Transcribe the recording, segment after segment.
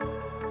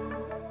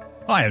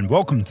Hi, and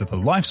welcome to the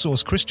Life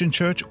Source Christian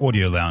Church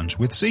Audio Lounge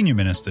with Senior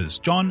Ministers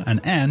John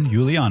and Anne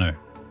Giuliano.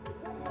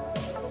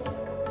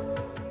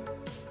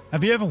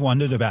 Have you ever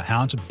wondered about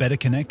how to better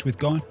connect with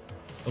God?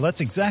 Well,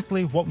 that's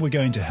exactly what we're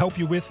going to help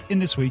you with in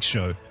this week's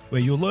show, where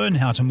you'll learn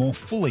how to more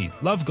fully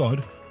love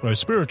God, grow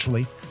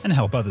spiritually, and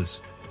help others.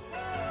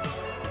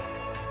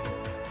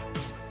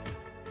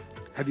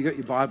 Have you got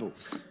your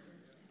Bibles?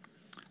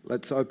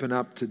 Let's open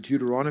up to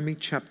Deuteronomy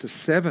chapter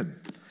 7.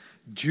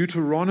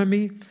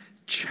 Deuteronomy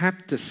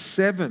chapter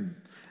 7.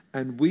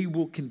 And we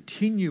will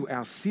continue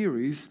our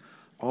series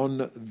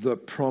on the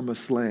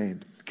Promised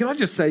Land. Can I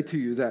just say to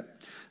you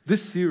that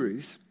this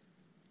series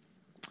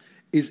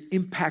is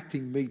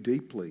impacting me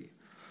deeply.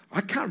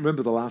 I can't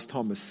remember the last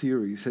time a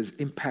series has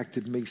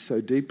impacted me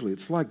so deeply.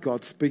 It's like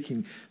God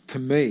speaking to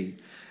me.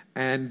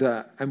 And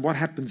what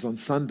happens on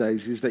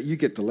Sundays is that you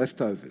get the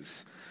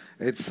leftovers.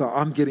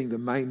 I'm getting the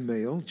main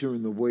meal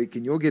during the week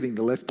and you're getting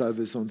the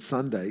leftovers on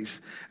Sundays.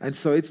 And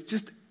so it's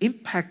just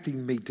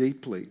impacting me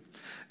deeply.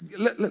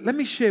 Let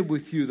me share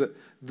with you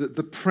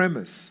the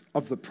premise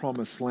of the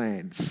Promised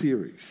Land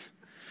series.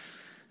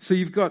 So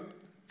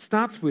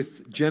starts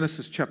with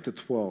Genesis chapter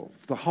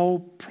 12. The whole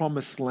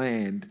Promised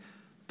Land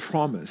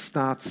promise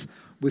starts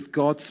with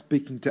God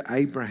speaking to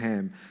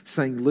Abraham,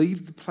 saying,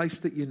 leave the place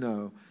that you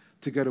know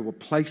to go to a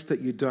place that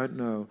you don't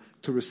know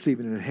to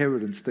receive an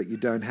inheritance that you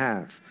don't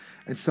have.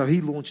 And so he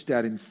launched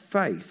out in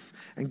faith,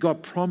 and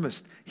God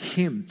promised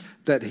him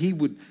that he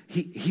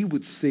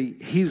would see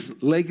his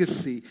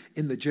legacy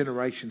in the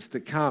generations to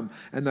come,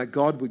 and that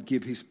God would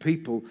give his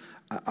people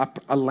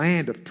a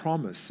land of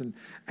promise.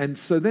 And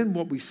so then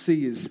what we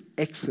see is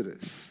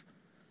Exodus,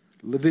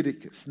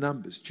 Leviticus,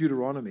 Numbers,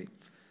 Deuteronomy.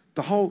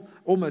 The whole,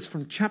 almost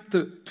from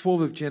chapter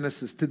 12 of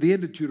Genesis to the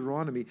end of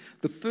Deuteronomy,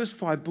 the first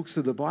 5 books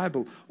of the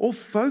Bible, all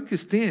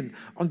focused in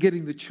on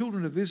getting the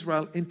children of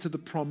Israel into the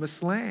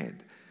Promised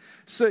Land.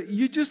 So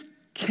you just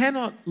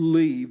cannot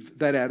leave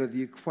that out of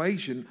the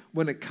equation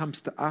when it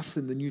comes to us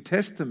in the New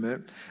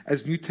Testament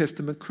as New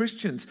Testament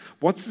Christians.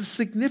 What's the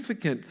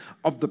significance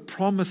of the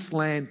Promised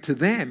Land to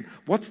them?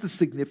 What's the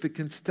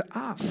significance to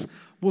us?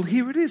 Well,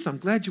 here it is. I'm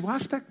glad you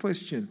asked that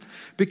question,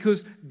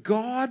 because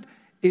God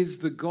is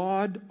the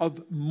God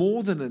of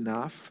more than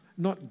enough,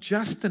 not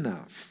just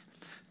enough.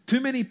 Too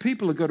many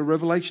people have got a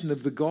revelation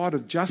of the God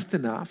of just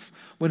enough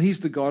when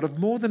he's the God of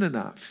more than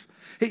enough.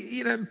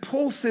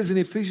 Paul says in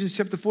Ephesians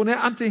chapter 4,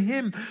 now unto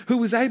him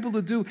who is able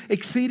to do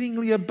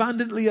exceedingly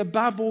abundantly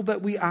above all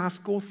that we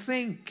ask or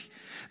think.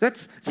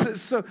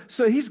 So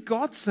he's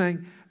God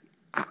saying,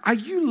 are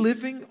you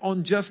living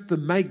on just the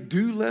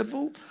make-do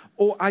level,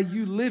 or are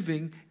you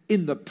living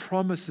in the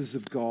promises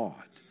of God?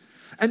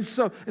 And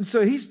so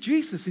he's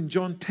Jesus in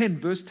John 10,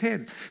 verse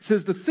 10.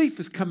 Says, the thief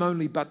has come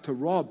only but to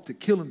rob, to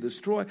kill and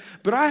destroy.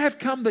 But I have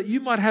come that you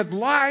might have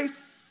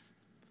life.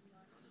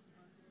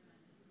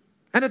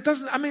 And it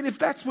doesn't, if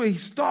that's where he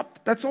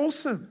stopped, that's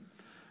awesome.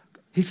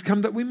 He's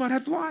come that we might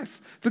have life.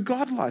 The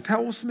God life.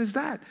 How awesome is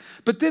that?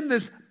 But then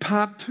there's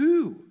part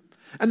 2.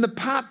 And the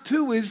part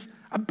 2 is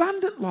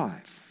abundant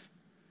life.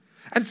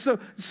 And so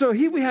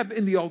here we have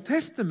in the Old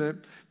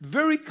Testament,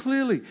 very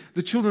clearly,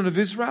 the children of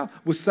Israel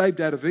were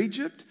saved out of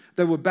Egypt.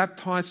 They were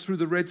baptized through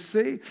the Red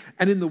Sea.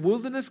 And in the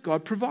wilderness,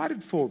 God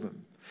provided for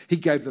them. He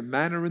gave them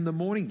manna in the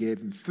morning. He gave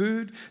them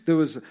food. There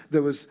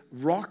was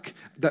rock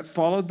that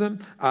followed them,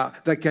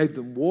 that gave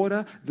them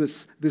water,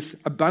 this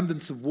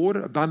abundance of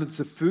water, abundance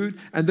of food.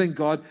 And then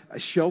God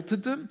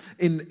sheltered them.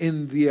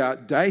 In the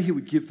day, he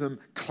would give them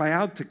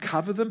cloud to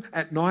cover them.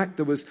 At night,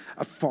 there was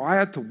a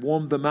fire to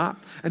warm them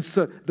up. And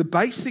so the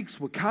basics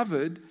were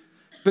covered.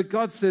 But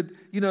God said,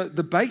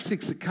 the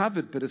basics are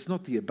covered, but it's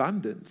not the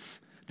abundance.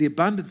 The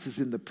abundance is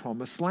in the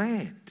Promised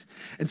Land.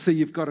 And so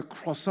you've got to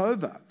cross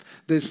over.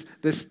 There's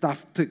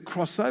stuff to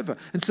cross over.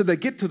 And so they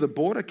get to the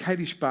border,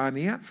 Kadesh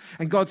Barnea,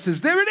 and God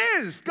says, there it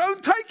is, go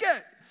and take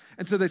it.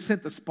 And so they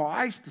sent the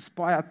spies to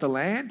spy out the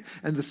land,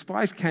 and the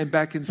spies came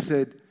back and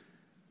said,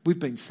 we've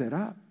been set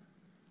up.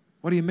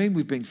 What do you mean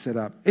we've been set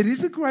up? It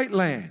is a great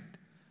land.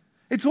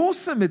 It's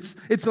awesome. It's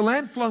a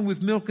land flowing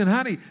with milk and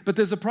honey, but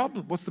there's a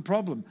problem. What's the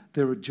problem?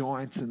 There are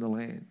giants in the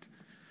land.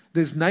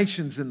 There's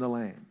nations in the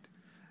land.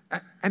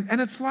 And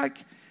it's like,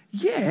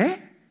 yeah,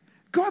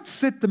 God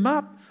set them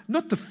up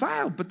not to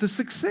fail, but to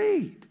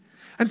succeed.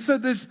 And so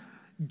there's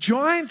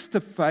giants to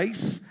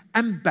face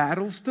and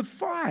battles to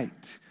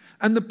fight.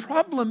 And the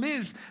problem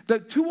is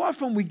that too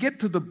often we get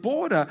to the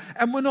border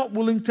and we're not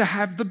willing to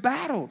have the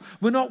battle.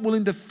 We're not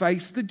willing to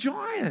face the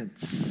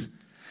giants.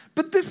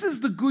 But this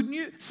is the good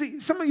news. See,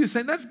 some of you are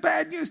saying, that's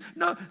bad news.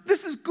 No,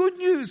 this is good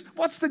news.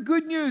 What's the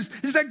good news?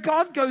 Is that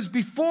God goes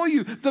before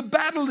you. The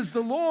battle is the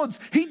Lord's.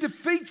 He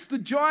defeats the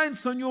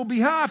giants on your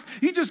behalf.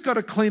 You just got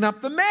to clean up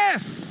the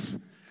mess.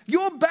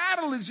 Your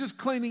battle is just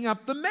cleaning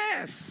up the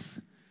mess.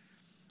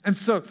 And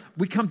so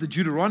we come to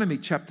Deuteronomy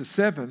chapter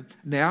 7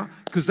 now,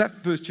 because that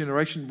first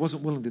generation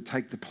wasn't willing to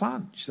take the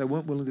plunge. They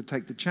weren't willing to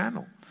take the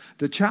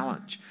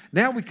challenge.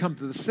 Now we come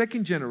to the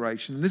second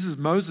generation, and this is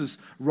Moses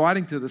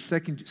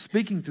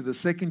speaking to the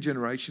second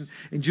generation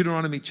in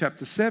Deuteronomy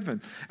chapter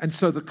 7. And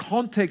so the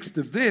context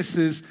of this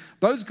is,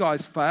 those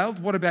guys failed.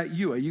 What about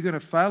you? Are you going to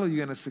fail or are you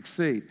going to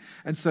succeed?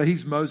 And so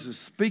he's Moses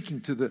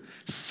speaking to the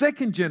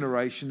second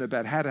generation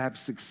about how to have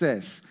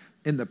success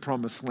in the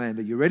promised land.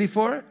 Are you ready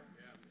for it?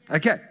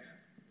 Okay.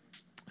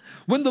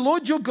 When the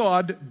Lord your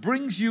God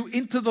brings you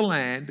into the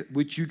land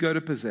which you go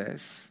to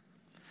possess,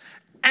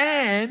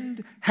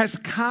 and has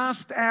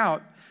cast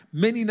out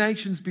many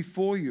nations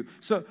before you.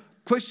 So,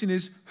 question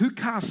is, who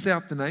casts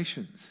out the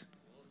nations?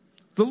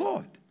 The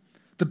Lord.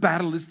 The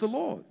battle is the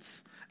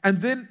Lord's.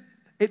 And then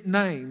it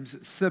names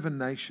 7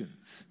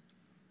 nations.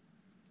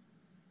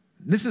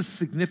 This is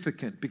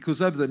significant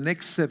because over the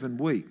next 7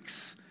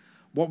 weeks,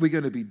 what we're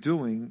going to be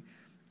doing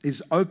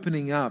is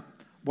opening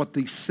up what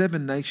these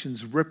 7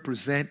 nations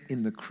represent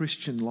in the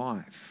Christian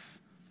life.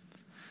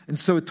 And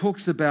so it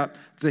talks about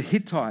the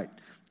Hittite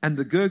and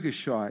the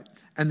Girgashite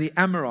and the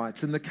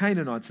Amorites and the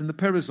Canaanites and the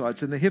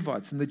Perizzites and the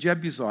Hivites and the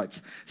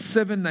Jebusites,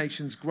 7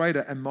 nations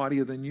greater and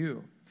mightier than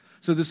you.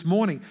 So this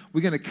morning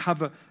we're going to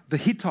cover the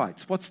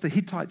Hittites. What's the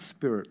Hittite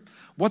spirit?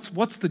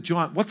 What's the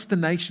giant? What's the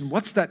nation?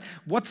 What's that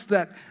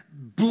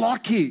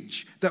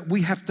blockage that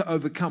we have to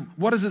overcome?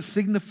 What does it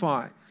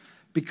signify?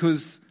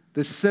 Because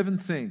there's 7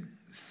 things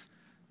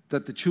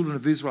that the children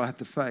of Israel had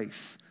to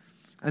face.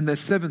 And there's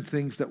 7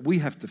 things that we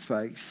have to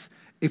face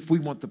if we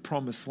want the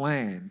promised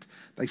land.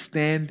 They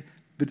stand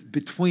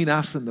between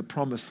us and the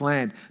promised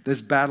land.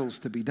 There's battles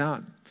to be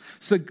done.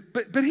 So,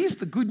 but here's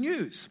the good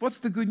news. What's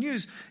the good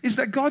news? Is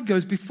that God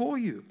goes before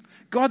you.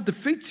 God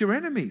defeats your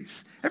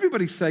enemies.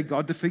 Everybody say,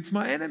 God defeats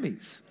my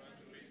enemies.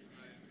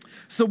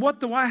 So what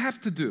do I have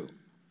to do?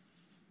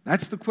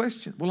 That's the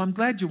question. Well, I'm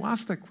glad you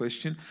asked that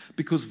question,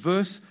 because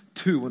verse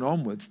 2 and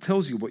onwards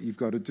tells you what you've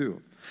got to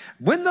do.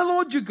 When the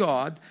Lord your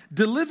God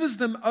delivers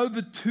them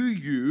over to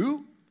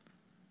you,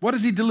 what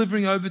is he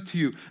delivering over to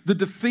you? The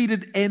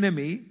defeated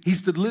enemy.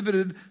 He's delivered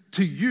it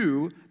to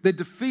you. They're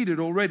defeated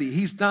already.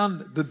 He's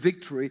done the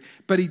victory,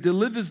 but he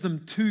delivers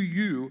them to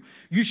you.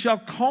 You shall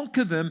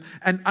conquer them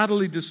and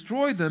utterly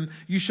destroy them.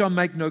 You shall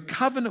make no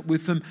covenant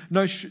with them,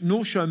 nor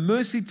show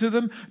mercy to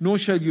them, nor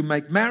shall you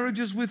make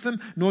marriages with them,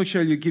 nor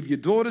shall you give your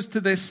daughters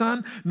to their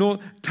son, nor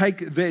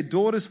take their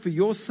daughters for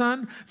your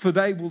son, for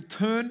they will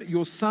turn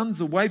your sons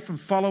away from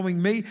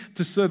following me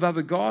to serve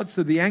other gods.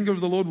 So the anger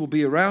of the Lord will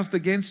be aroused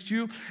against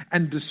you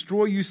and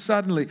destroy you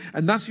suddenly.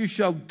 And thus you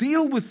shall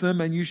deal with them,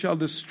 and you shall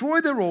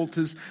destroy their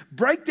altars,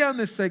 break down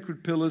their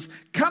sacred pillars,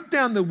 cut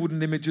down their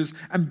wooden images,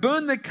 and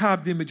burn their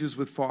carved images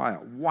with fire.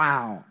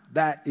 Wow,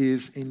 that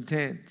is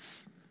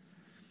intense.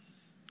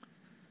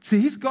 See,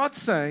 here's God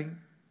saying,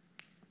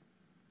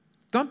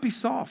 don't be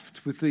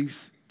soft with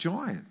these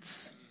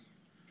giants.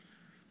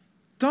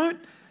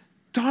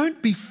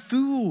 Don't be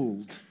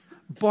fooled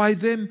by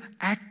them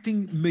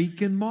acting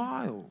meek and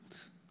mild.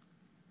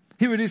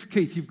 Here it is,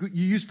 Keith. You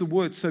used the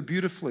word so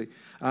beautifully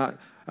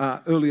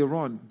earlier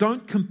on.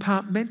 Don't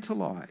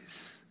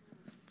compartmentalize.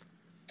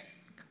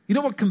 You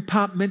know what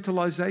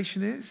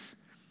compartmentalization is?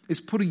 It's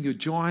putting your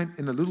giant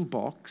in a little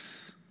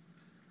box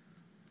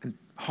and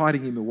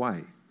hiding him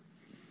away.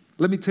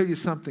 Let me tell you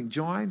something.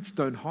 Giants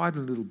don't hide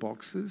in little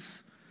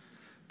boxes.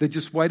 They're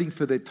just waiting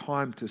for their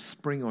time to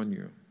spring on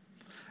you.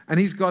 And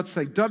here's God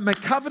saying, don't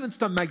make covenants,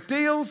 don't make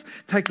deals,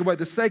 take away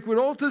the sacred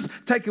altars,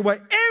 take away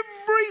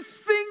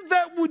everything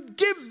that would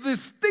give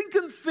this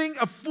stinking thing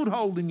a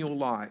foothold in your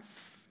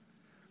life.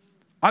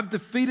 I've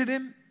defeated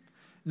him.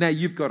 Now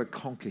you've got to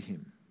conquer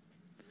him.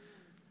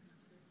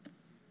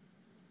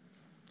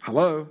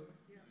 Hello?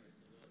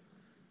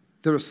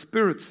 There are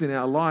spirits in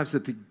our lives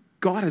that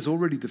God has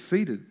already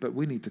defeated, but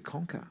we need to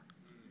conquer.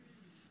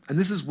 And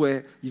this is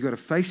where you've got to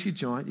face your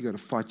giant, you've got to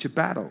fight your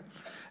battle.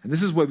 And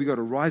this is where we've got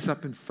to rise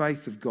up in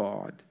faith of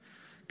God.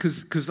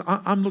 Because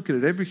I'm looking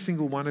at every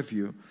single one of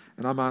you,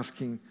 and I'm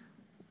asking,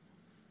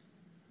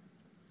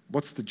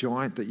 what's the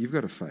giant that you've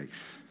got to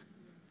face?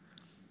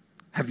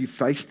 Have you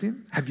faced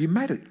him? Have you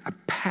made a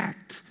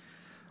pact?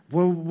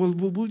 Well,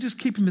 we'll just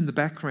keep him in the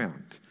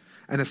background.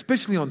 And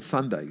especially on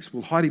Sundays,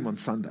 we'll hide him on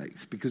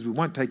Sundays because we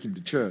won't take him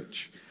to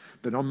church.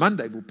 But on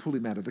Monday, we'll pull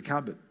him out of the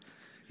cupboard.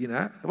 You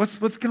know, what's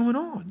going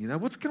on? You know,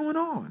 what's going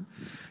on?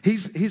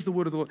 Here's the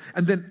word of the Lord.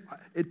 And then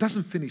it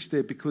doesn't finish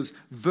there, because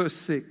verse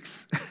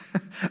 6,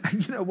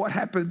 and you know what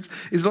happens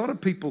is a lot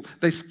of people,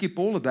 they skip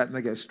all of that and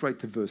they go straight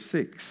to verse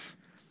 6.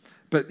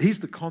 But here's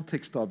the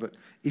context of it.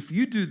 If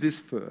you do this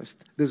first,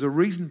 there's a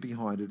reason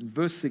behind it. And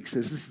verse 6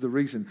 says, this is the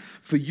reason.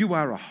 For you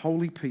are a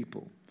holy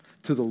people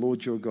to the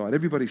Lord your God.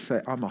 Everybody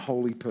say, I'm a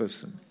holy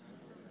person.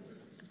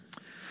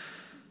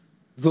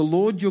 The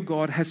Lord your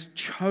God has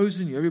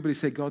chosen you. Everybody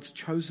say, God's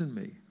chosen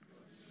me.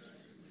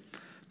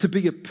 To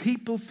be a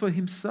people for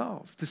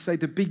himself. To say,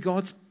 to be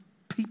God's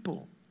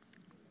people.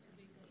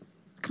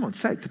 Come on,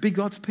 say it. To be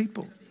God's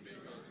people.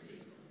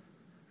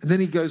 And then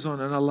he goes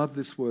on, and I love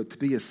this word, to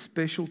be a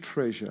special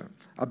treasure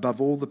above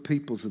all the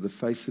peoples of the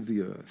face of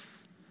the earth.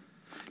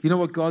 You know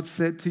what God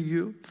said to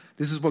you?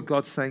 This is what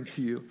God's saying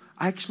to you.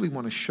 I actually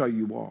want to show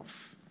you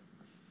off.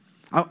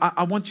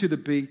 I want you to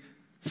be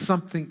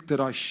something that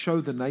I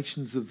show the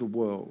nations of the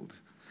world.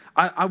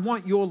 I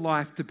want your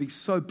life to be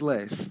so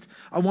blessed.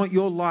 I want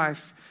your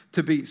life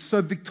to be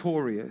so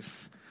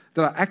victorious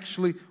that I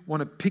actually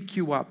want to pick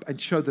you up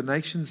and show the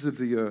nations of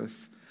the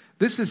earth.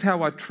 This is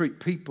how I treat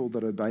people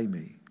that obey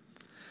me.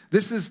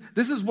 This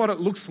is what it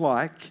looks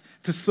like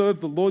to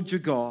serve the Lord your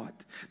God.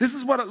 This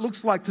is what it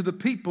looks like to the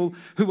people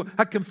who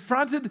are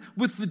confronted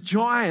with the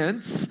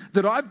giants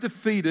that I've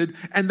defeated,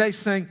 and they're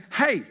saying,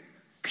 hey,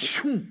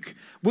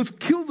 let's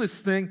kill this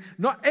thing,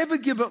 not ever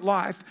give it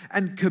life,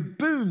 and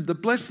kaboom, the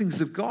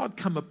blessings of God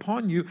come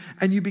upon you,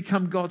 and you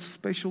become God's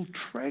special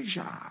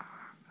treasure.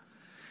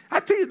 I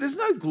tell you, there's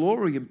no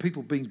glory in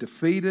people being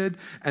defeated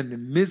and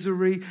in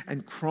misery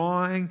and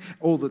crying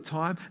all the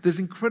time. There's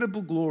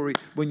incredible glory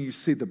when you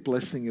see the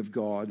blessing of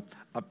God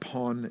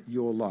upon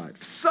your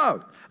life.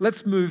 So,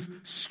 let's move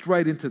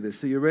straight into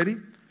this. Are you ready? Yeah.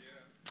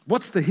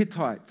 What's the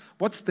Hittite?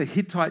 What's the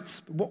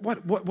Hittites? What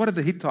are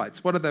the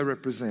Hittites? What do they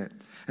represent?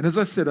 And as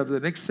I said, over the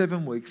next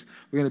 7 weeks,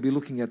 we're going to be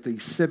looking at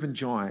these 7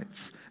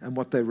 giants and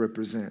what they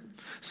represent.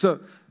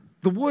 So,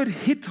 the word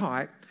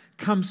Hittite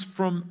comes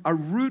from a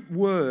root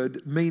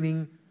word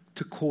meaning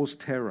to cause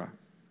terror.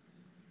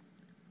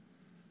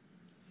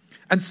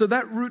 And so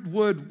that root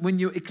word, when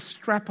you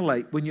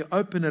extrapolate, when you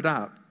open it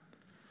up,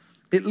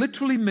 it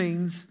literally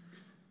means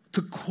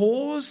to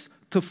cause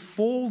to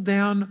fall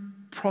down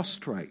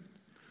prostrate.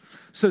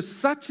 So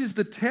such is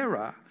the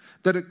terror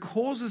that it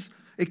causes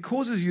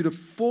you to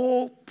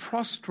fall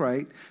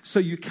prostrate so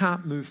you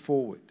can't move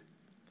forward.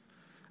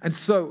 And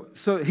so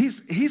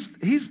here's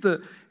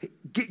the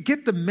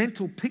get the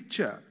mental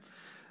picture.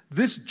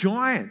 This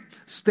giant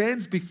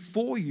stands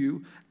before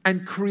you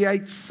and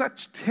creates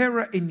such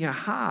terror in your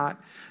heart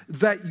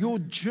that your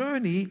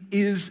journey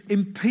is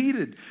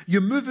impeded.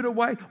 You move it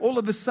away. All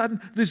of a sudden,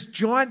 this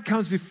giant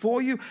comes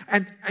before you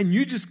and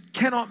you just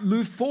cannot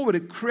move forward.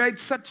 It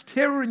creates such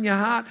terror in your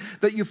heart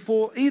that you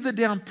fall either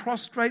down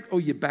prostrate or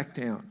you back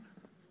down.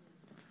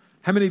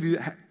 How many of you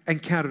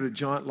encountered a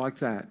giant like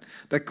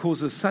that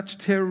causes such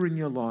terror in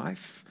your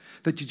life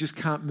that you just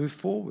can't move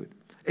forward?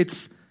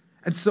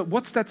 And so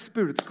what's that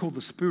spirit? It's called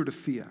the spirit of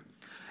fear.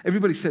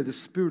 Everybody say the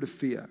spirit of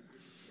fear.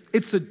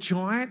 It's a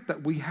giant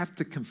that we have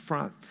to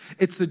confront.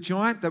 It's a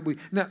giant that we...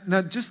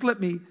 Now just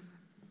let me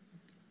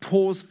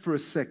pause for a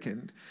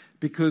second,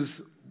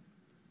 because,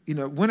 you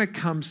know, when it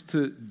comes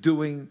to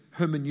doing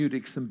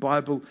hermeneutics and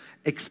Bible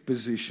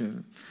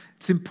exposition,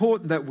 it's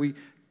important that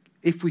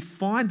if we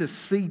find a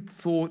seed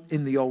thought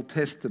in the Old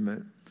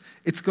Testament,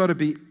 it's got to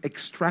be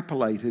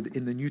extrapolated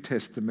in the New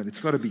Testament. It's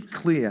got to be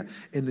clear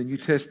in the New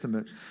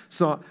Testament.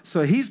 So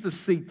here's the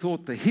seed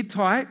thought. The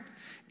Hittite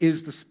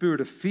is the spirit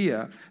of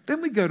fear.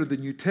 Then we go to the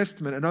New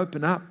Testament and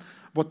open up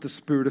what the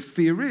spirit of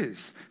fear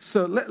is.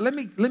 So let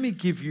me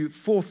give you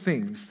 4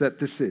 things that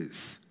this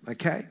is,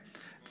 okay?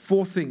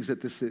 4 things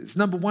that this is.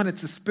 Number 1,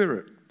 it's a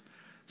spirit.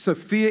 So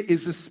fear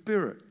is a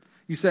spirit.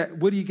 You say,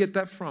 where do you get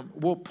that from?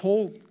 Well,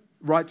 Paul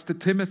writes to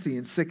Timothy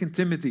in 2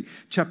 Timothy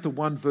chapter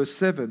 1 verse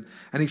 7,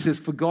 and he says,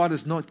 for God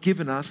has not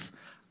given us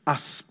a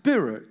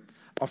spirit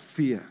of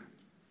fear.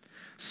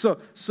 So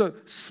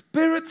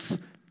spirits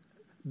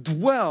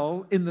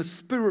dwell in the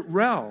spirit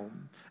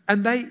realm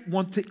and they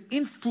want to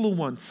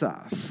influence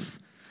us.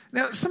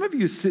 Now, some of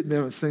you are sitting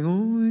there and saying,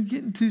 oh, you're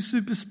getting too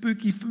super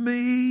spooky for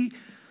me.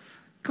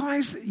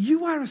 Guys,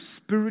 you are a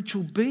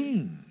spiritual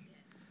being.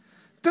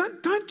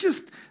 Don't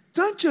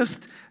just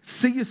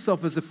see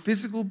yourself as a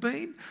physical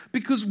being,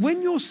 because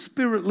when your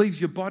spirit leaves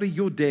your body,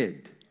 you're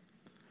dead.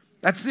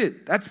 That's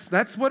it.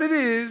 That's what it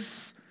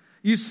is.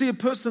 You see a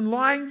person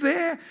lying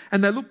there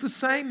and they look the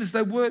same as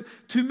they were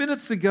 2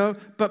 minutes ago,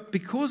 but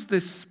because their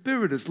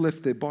spirit has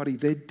left their body,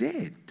 they're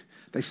dead.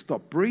 They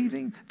stop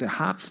breathing, their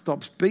heart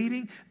stops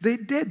beating, they're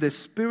dead. Their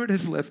spirit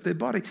has left their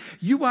body.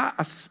 You are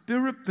a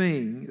spirit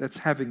being that's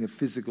having a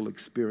physical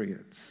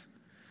experience.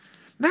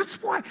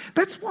 That's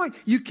why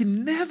you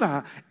can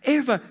never,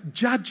 ever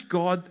judge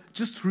God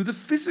just through the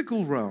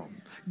physical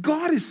realm.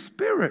 God is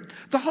spirit.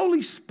 The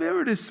Holy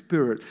Spirit is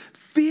spirit.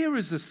 Fear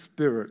is a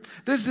spirit.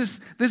 There's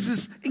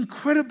this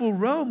incredible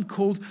realm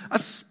called a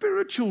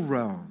spiritual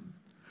realm.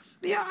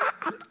 Yeah,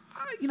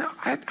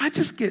 I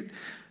just get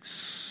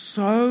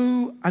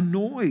so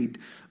annoyed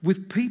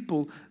with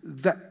people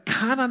that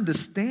can't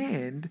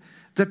understand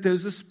that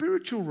there's a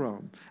spiritual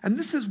realm. And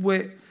this is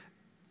where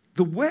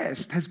the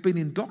West has been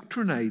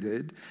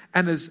indoctrinated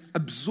and has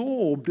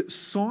absorbed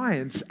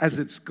science as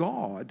its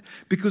God,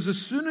 because as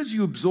soon as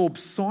you absorb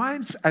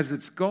science as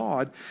its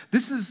God,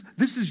 this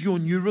is your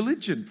new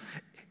religion.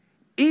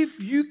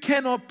 If you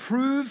cannot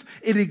prove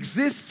it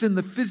exists in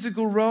the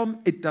physical realm,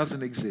 it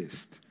doesn't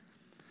exist.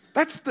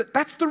 That's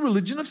the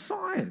religion of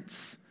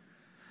science.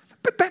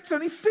 But that's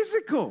only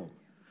physical.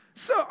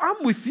 So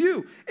I'm with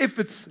you. If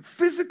it's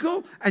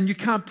physical and you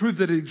can't prove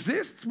that it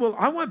exists, well,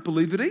 I won't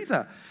believe it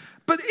either.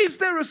 But is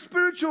there a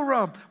spiritual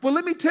realm? Well,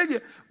 let me tell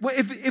you,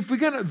 if we're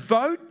going to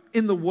vote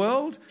in the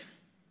world,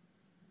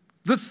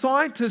 the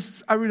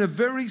scientists are in a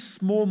very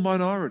small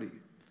minority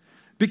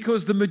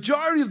because the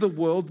majority of the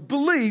world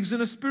believes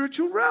in a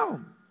spiritual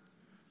realm.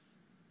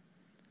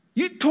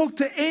 You talk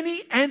to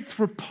any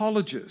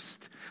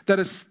anthropologist that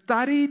has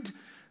studied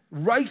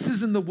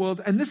races in the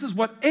world, and this is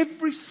what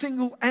every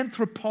single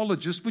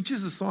anthropologist, which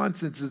is a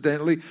science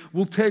incidentally,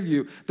 will tell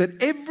you,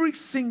 that every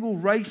single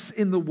race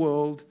in the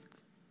world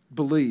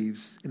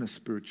believes in a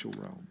spiritual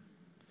realm.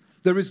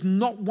 There is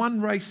not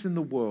one race in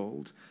the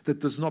world that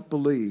does not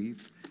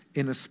believe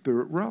in a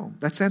spirit realm.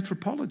 That's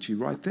anthropology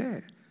right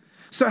there.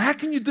 So how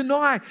can you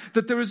deny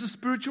that there is a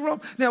spiritual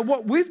realm? Now,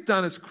 what we've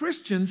done as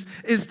Christians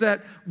is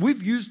that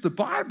we've used the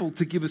Bible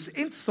to give us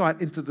insight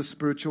into the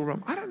spiritual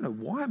realm. I don't know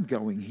why I'm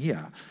going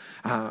here,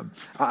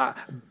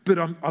 but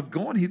I've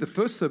gone here. The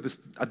first service,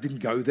 I didn't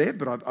go there,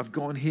 but I've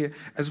gone here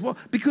as well.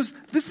 Because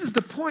this is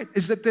the point,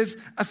 is that there's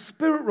a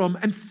spirit realm,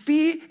 and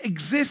fear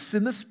exists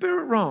in the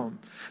spirit realm.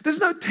 There's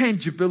no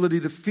tangibility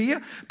to fear,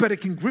 but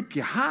it can grip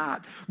your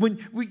heart.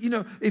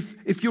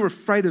 If you're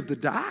afraid of the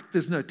dark,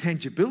 there's no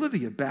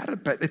tangibility about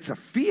it, but it's a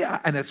fear,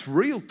 and it's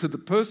real to the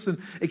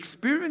person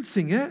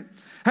experiencing it.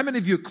 How many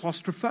of you are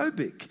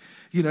claustrophobic?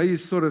 You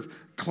sort of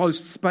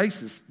closed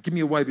spaces. Give me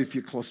a wave if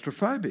you're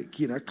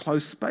claustrophobic.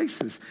 Closed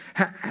spaces.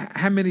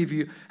 How many of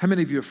you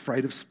are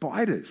afraid of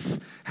spiders?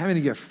 How many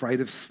of you are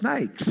afraid of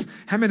snakes?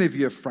 How many of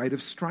you are afraid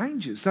of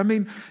strangers? I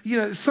mean,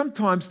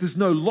 sometimes there's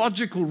no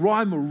logical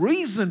rhyme or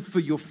reason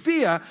for your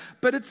fear,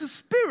 but it's a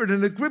spirit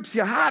and it grips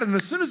your heart. And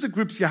as soon as it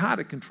grips your heart,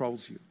 it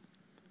controls you.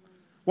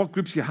 What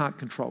grips your heart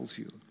controls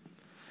you.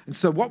 And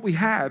so what we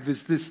have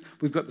is this.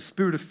 We've got the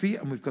spirit of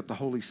fear and we've got the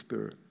Holy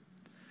Spirit.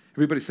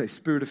 Everybody say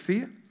spirit of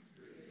fear,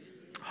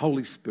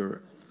 Holy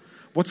Spirit.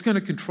 What's going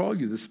to control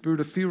you, the spirit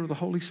of fear or the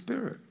Holy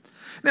Spirit?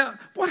 Now,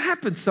 what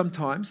happens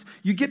sometimes,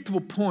 you get to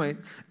a point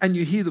and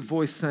you hear the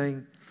voice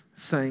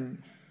saying,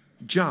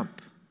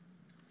 jump.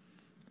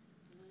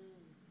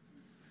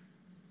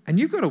 And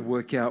you've got to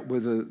work out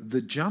whether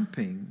the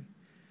jumping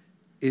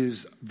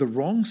is the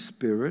wrong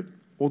spirit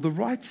or the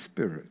right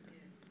spirit.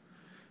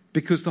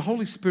 Because the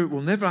Holy Spirit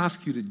will never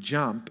ask you to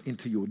jump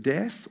into your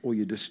death or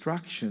your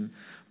destruction,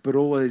 but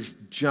always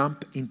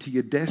jump into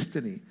your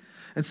destiny.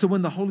 And so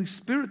when the Holy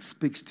Spirit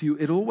speaks to you,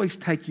 it always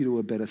takes you to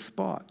a better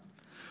spot.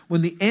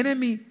 When the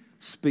enemy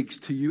speaks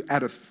to you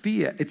out of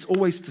fear, it's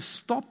always to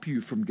stop you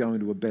from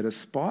going to a better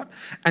spot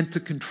and to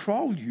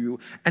control you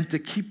and to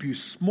keep you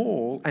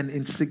small and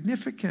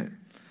insignificant.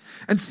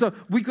 And so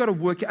we got to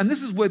work, and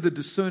this is where the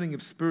discerning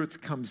of spirits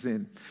comes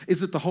in.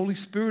 Is it the Holy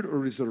Spirit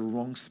or is it a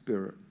wrong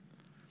spirit?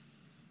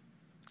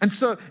 And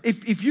so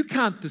if you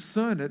can't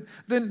discern it,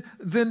 then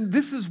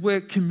this is where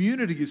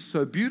community is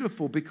so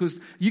beautiful, because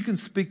you can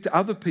speak to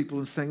other people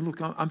and saying, look,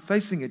 I'm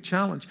facing a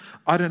challenge.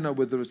 I don't know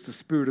whether it's the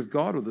Spirit of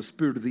God or the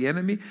spirit of the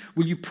enemy.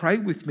 Will you pray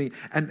with me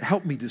and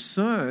help me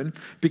discern?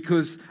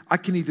 Because I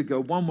can either go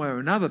one way or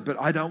another,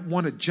 but I don't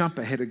want to jump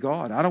ahead of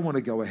God. I don't want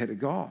to go ahead of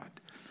God.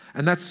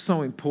 And that's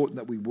so important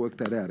that we work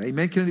that out.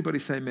 Amen? Can anybody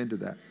say amen to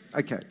that?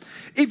 Okay.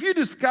 If you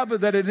discover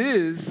that it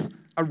is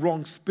a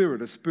wrong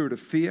spirit, a spirit of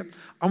fear,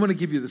 I'm going to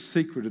give you the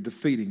secret of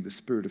defeating the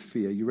spirit of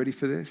fear. You ready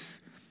for this?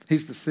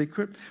 Here's the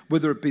secret.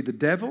 Whether it be the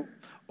devil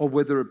or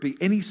whether it be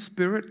any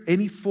spirit,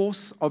 any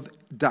force of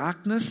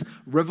darkness,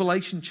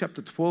 Revelation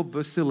chapter 12,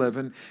 verse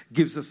 11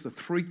 gives us the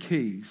 3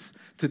 keys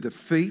to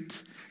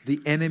defeat the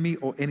enemy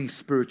or any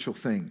spiritual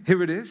thing.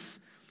 Here it is.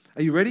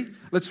 Are you ready?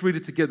 Let's read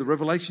it together.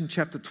 Revelation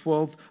chapter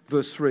 12,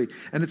 verse 3.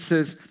 And it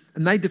says,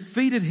 and they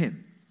defeated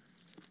him.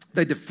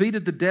 They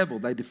defeated the devil.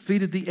 They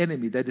defeated the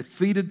enemy. They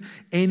defeated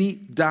any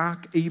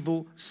dark,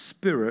 evil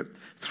spirit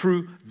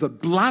through the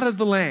blood of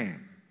the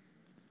Lamb,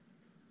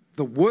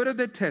 the word of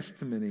their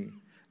testimony,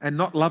 and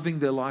not loving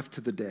their life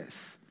to the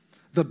death.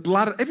 The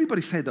blood,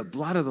 everybody say the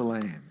blood of the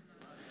Lamb.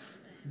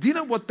 Do you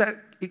know what that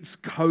is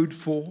code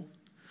for?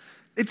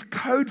 It's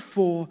code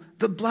for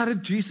the blood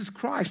of Jesus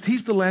Christ.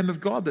 He's the Lamb of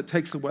God that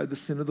takes away the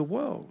sin of the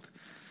world.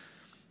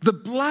 The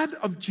blood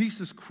of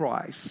Jesus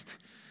Christ,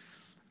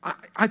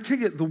 I tell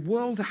you, the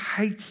world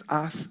hates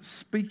us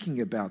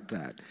speaking about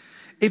that.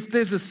 If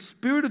there's a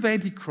spirit of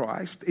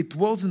Antichrist, it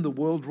dwells in the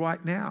world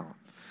right now.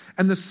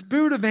 And the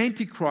spirit of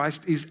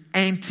Antichrist is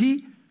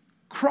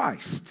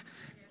anti-Christ,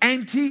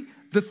 anti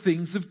the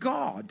things of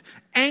God,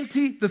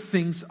 anti the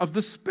things of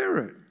the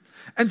Spirit.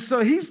 And so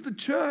here's the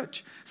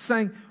church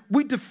saying,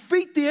 we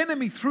defeat the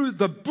enemy through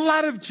the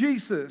blood of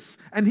Jesus.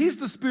 And here's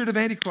the spirit of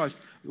Antichrist.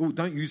 Oh,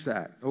 don't use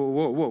that.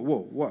 Oh,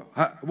 whoa.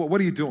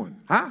 What are you doing?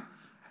 Huh?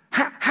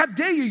 How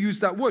dare you use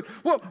that word?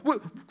 Well,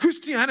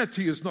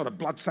 Christianity is not a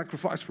blood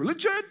sacrifice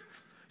religion.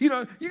 You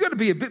got to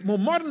be a bit more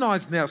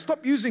modernized now.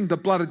 Stop using the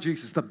blood of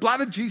Jesus. The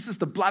blood of Jesus,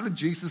 the blood of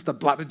Jesus, the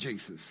blood of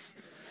Jesus.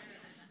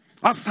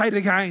 I'll say it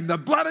again. The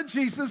blood of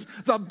Jesus,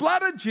 the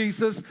blood of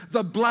Jesus,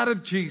 the blood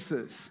of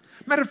Jesus.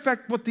 Matter of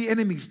fact, what the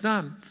enemy's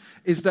done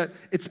is that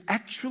it's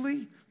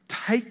actually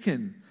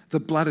taken the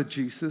blood of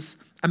Jesus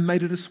and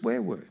made it a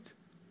swear word.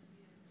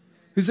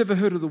 Who's ever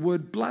heard of the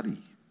word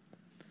bloody?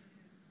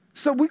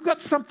 So we've got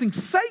something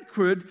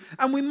sacred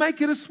and we make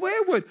it a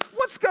swear word.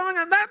 What's going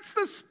on? That's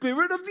the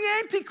spirit of the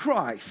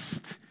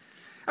Antichrist.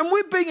 And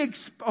we're being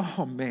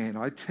oh man,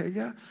 I tell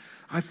you,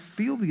 I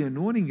feel the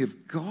anointing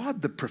of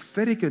God, the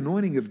prophetic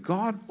anointing of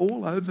God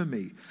all over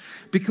me.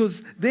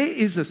 Because there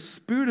is a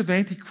spirit of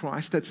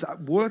Antichrist that's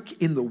at work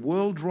in the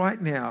world right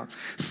now.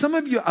 Some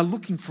of you are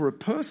looking for a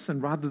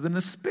person rather than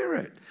a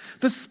spirit.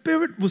 The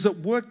spirit was at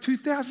work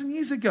 2,000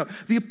 years ago.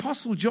 The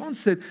Apostle John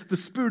said the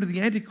spirit of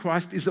the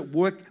Antichrist is at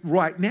work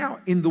right now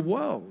in the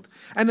world.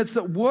 And it's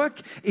at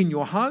work in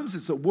your homes.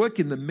 It's at work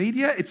in the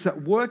media. It's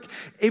at work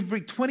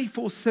every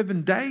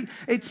 24/7 day.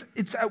 It's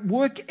at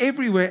work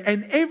everywhere.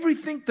 And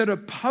everything that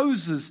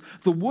opposes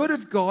the Word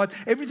of God,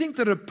 everything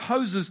that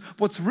opposes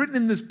what's written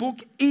in this book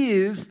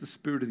is the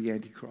spirit of the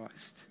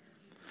Antichrist.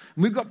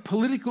 And we've got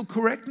political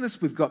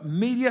correctness, we've got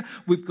media,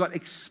 we've got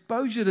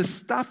exposure to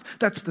stuff.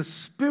 That's the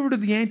spirit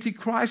of the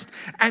Antichrist,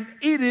 and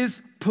it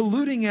is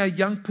polluting our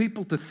young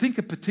people to think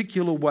a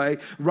particular way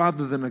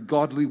rather than a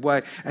godly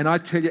way. And I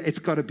tell you, it's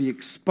got to be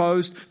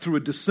exposed through a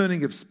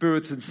discerning of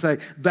spirits and say,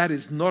 that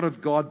is not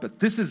of God, but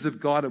this is of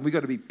God. And we've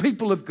got to be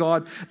people of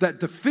God that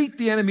defeat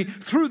the enemy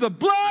through the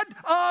blood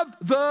of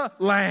the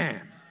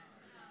Lamb.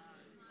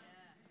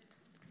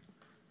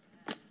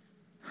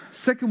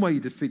 Second way you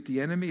defeat the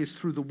enemy is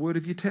through the word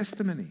of your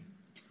testimony.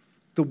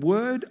 The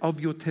word of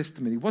your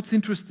testimony. What's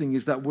interesting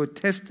is that word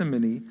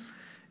testimony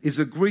is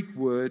a Greek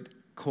word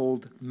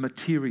called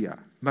martyria.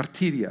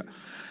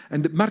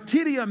 And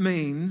martyria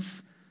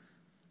means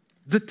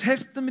the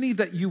testimony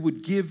that you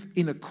would give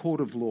in a court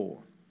of law.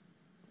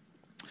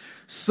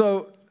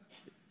 So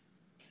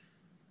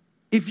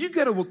if you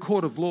go to a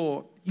court of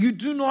law, you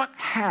do not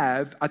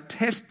have a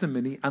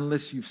testimony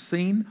unless you've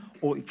seen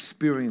or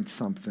experienced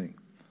something.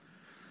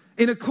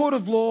 In a court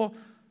of law,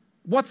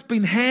 what's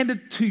been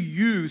handed to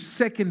you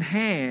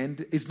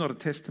secondhand is not a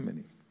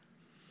testimony.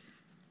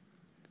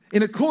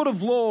 In a court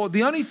of law,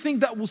 the only thing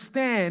that will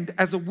stand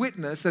as a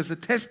witness, as a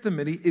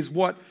testimony, is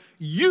what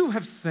you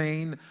have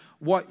seen,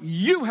 what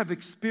you have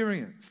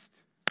experienced.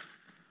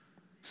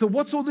 So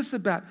what's all this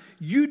about?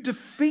 You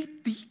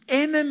defeat the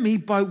enemy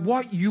by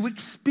what you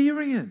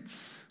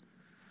experience.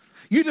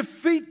 You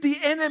defeat the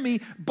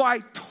enemy by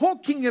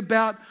talking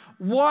about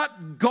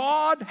what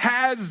God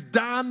has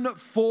done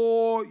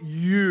for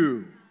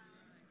you.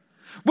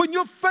 When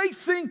you're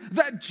facing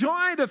that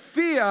giant of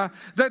fear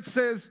that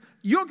says,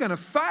 you're going to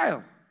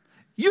fail,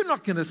 you're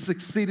not going to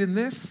succeed in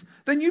this,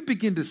 then you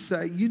begin to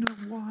say, you know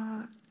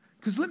what?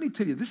 Because let me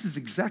tell you, this is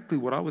exactly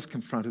what I was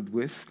confronted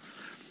with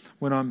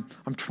when I'm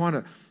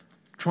trying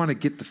to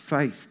get the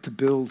faith to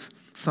build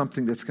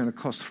something that's going to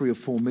cost $3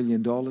 or $4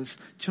 million.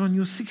 John,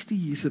 you're 60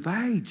 years of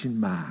age in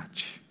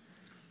March.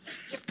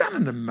 You've done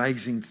an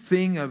amazing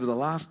thing over the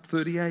last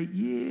 38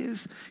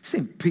 years. You've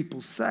seen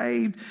people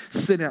saved,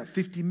 sent out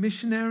 50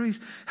 missionaries,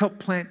 helped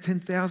plant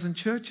 10,000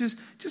 churches.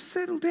 Just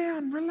settle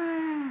down,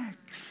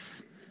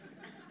 relax.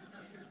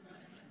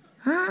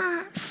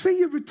 See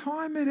your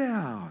retirement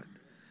out.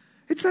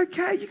 It's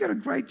okay. You've got a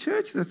great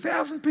church. There are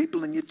 1,000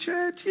 people in your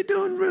church. You're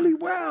doing really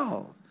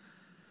well.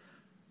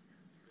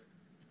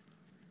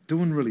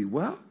 Doing really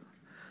well?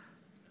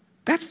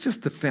 That's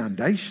just the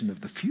foundation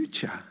of the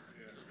future.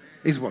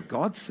 Is what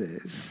God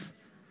says.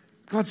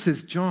 God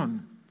says,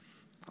 John,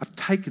 I've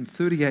taken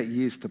 38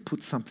 years to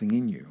put something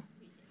in you.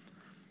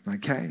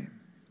 Okay?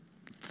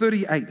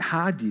 38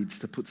 hard years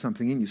to put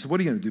something in you. So what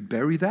are you going to do?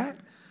 Bury that?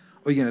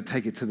 Or are you going to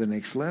take it to the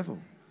next level?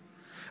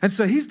 And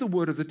so here's the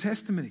word of the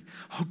testimony.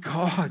 Oh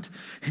God,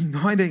 in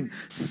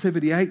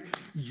 1978,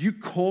 you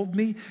called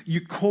me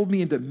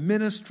into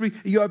ministry,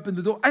 you opened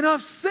the door, and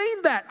I've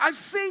seen that. I've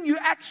seen you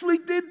actually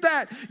did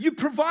that. You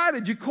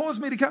provided, you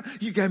caused me to come.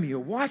 You gave me your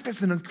wife.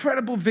 That's an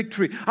incredible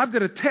victory. I've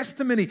got a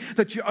testimony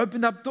that you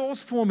opened up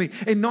doors for me.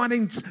 In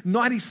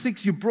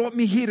 1996, you brought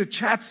me here to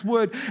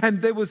Chatswood,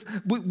 and there was,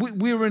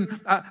 we were in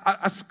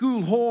a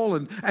school hall,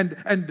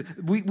 and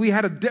we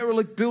had a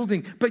derelict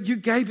building, but you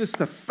gave us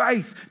the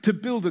faith to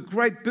build a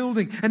great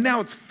building, and now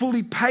it's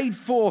fully paid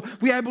for.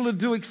 We're able to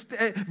do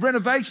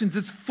renovations.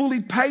 It's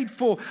fully paid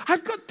for.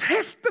 I've got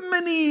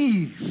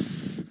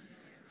testimonies.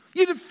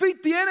 You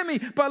defeat the enemy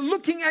by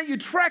looking at your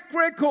track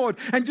record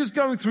and just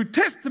going through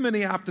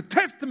testimony after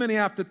testimony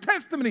after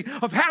testimony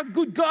of how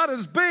good God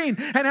has been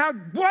and how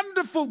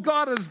wonderful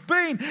God has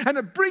been. And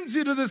it brings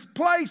you to this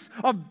place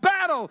of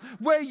battle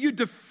where you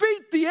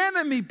defeat the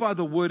enemy by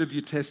the word of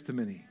your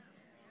testimony.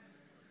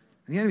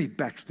 And the enemy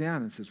backs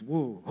down and says,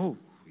 whoa, oh,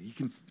 you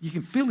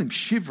can feel him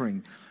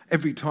shivering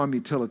every time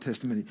you tell a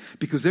testimony.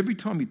 Because every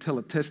time you tell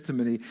a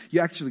testimony,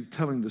 you're actually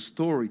telling the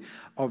story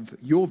of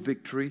your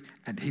victory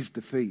and his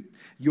defeat.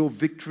 Your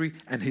victory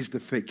and his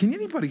defeat. Can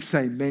anybody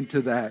say amen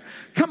to that?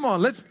 Come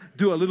on, let's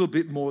do a little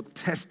bit more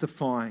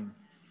testifying.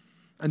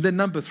 And then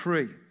number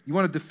 3, you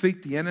want to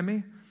defeat the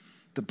enemy?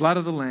 The blood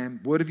of the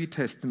Lamb, word of your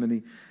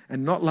testimony,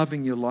 and not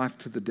loving your life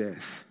to the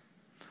death.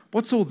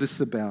 What's all this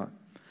about?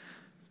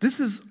 This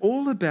is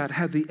all about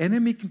how the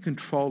enemy can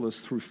control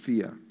us through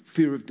fear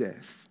of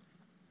death.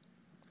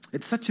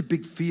 It's such a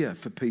big fear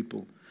for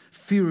people,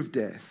 fear of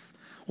death,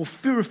 or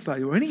fear of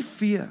failure, or any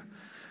fear.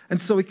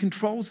 And so it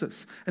controls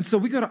us. And so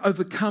we've got to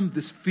overcome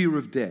this fear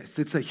of death.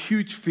 It's a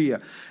huge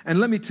fear. And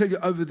let me tell you,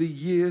 over the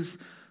years,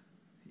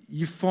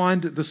 you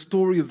find the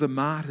story of the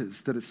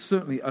martyrs that has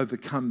certainly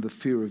overcome the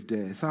fear of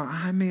death.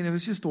 I mean, it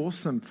was just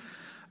awesome.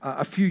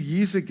 A few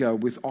years ago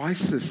with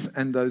ISIS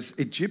and those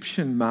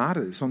Egyptian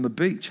martyrs on the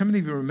beach. How many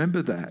of you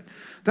remember that?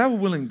 They were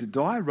willing to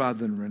die rather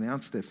than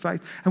renounce their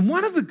faith. And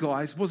one of the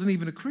guys wasn't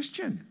even a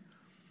Christian.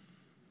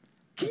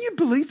 Can you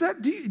believe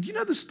that? Do you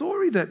know the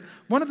story that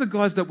one of the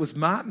guys that was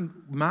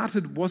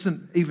martyred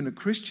wasn't even a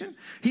Christian?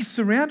 He's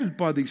surrounded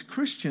by these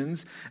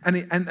Christians,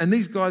 and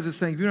these guys are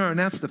saying, if you don't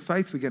renounce the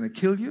faith, we're going to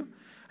kill you.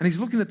 And he's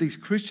looking at these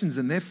Christians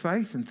and their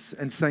faith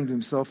and saying to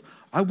himself,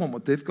 I want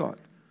what they've got.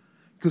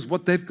 Because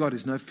what they've got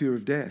is no fear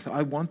of death.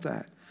 I want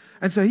that.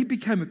 And so he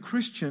became a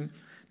Christian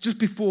just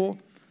before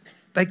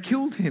they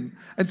killed him.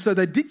 And so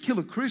they did kill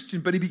a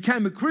Christian, but he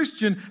became a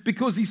Christian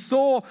because he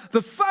saw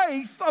the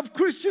faith of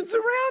Christians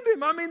around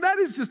him. I mean, that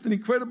is just an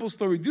incredible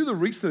story. Do the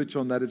research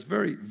on that. It's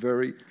very,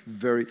 very,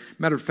 very...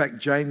 Matter of fact,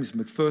 James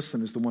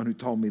McPherson is the one who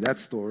told me that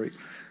story.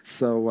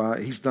 So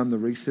he's done the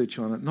research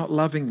on it. Not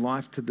loving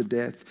life to the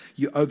death.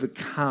 You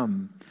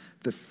overcome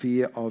the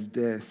fear of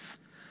death.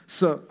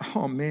 So,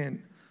 oh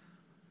man...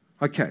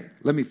 Okay,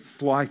 let me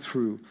fly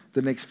through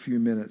the next few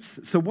minutes.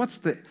 So what's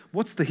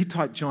the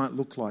Hittite giant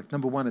look like?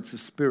 Number one, it's a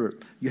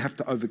spirit. You have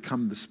to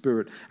overcome the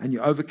spirit. And you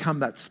overcome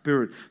that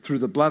spirit through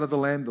the blood of the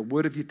Lamb, the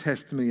word of your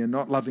testimony, and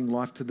not loving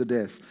life to the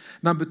death.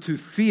 Number two,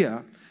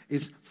 fear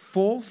is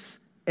false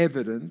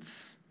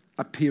evidence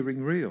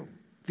appearing real.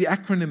 The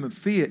acronym of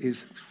fear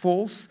is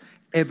false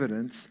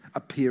evidence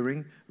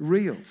appearing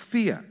real.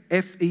 Fear,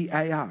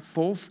 F-E-A-R,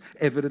 false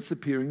evidence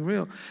appearing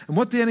real. And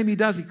what the enemy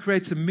does, he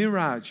creates a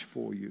mirage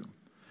for you.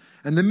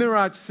 And the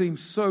mirage seems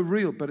so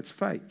real, but it's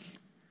fake.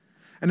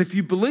 And if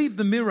you believe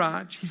the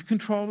mirage, he's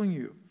controlling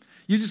you.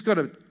 You just got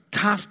to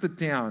cast it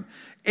down.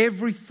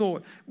 Every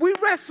thought. We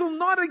wrestle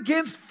not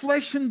against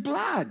flesh and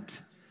blood.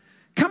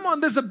 Come on,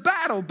 there's a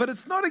battle, but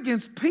it's not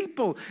against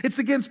people. It's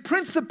against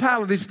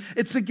principalities.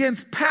 It's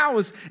against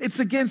powers.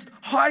 It's against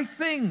high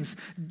things.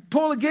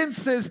 Paul again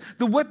says,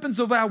 the weapons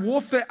of our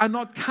warfare are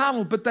not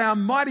carnal, but they are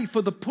mighty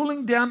for the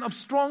pulling down of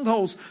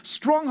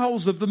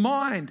strongholds of the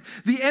mind.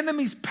 The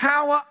enemy's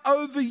power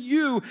over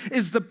you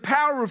is the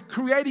power of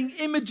creating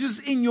images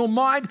in your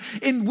mind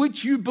in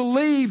which you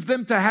believe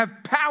them to have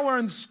power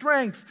and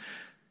strength.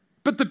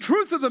 But the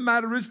truth of the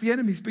matter is the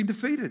enemy's been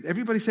defeated.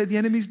 Everybody say the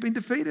enemy's been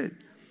defeated.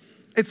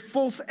 It's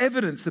false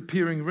evidence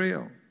appearing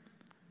real.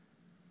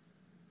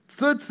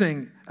 Third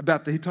thing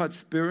about the Hittite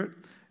spirit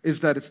is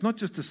that it's not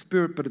just a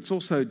spirit, but it's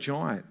also a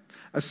giant.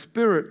 A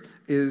spirit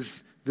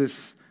is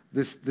this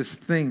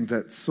thing,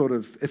 that sort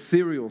of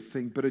ethereal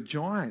thing, but a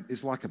giant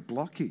is like a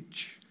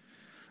blockage.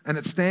 And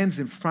it stands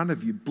in front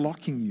of you,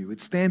 blocking you. It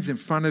stands in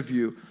front of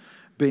you,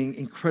 being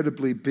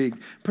incredibly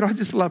big. But I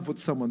just love what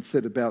someone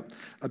said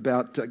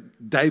about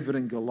David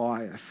and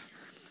Goliath.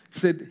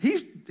 Said,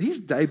 he's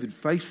David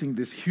facing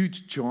this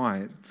huge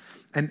giant,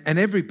 and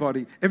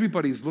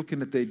everybody's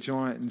looking at their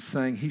giant and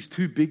saying he's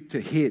too big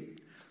to hit.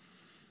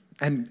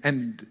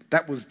 And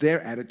that was their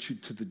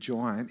attitude to the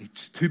giant.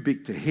 It's too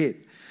big to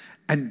hit.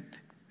 And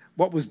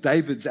what was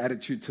David's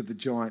attitude to the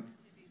giant?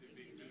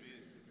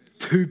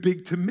 Too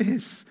big to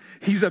miss.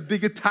 He's a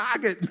bigger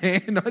target,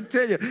 man. I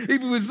tell you,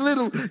 if he was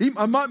little,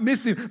 I might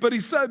miss him, but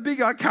he's so big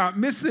I can't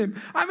miss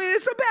him. I mean,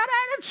 it's about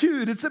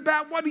attitude. It's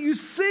about what do you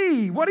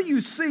see? What do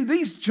you see?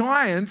 These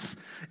giants,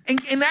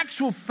 in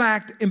actual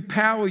fact,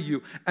 empower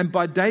you. And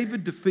by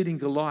David defeating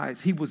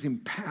Goliath, he was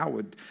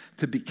empowered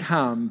to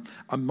become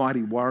a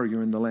mighty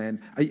warrior in the land.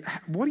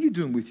 What are you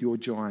doing with your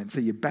giants?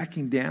 Are you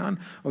backing down,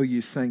 or are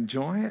you saying,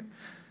 giant?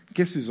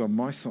 Guess who's on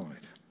my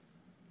side?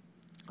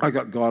 I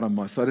got God on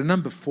my side. And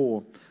number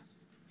 4,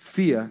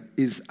 fear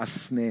is a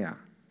snare.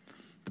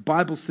 The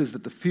Bible says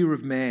that the fear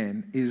of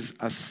man is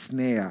a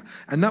snare.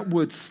 And that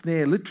word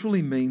snare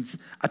literally means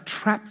a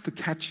trap for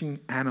catching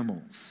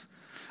animals.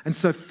 And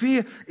so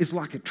fear is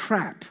like a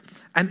trap,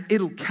 and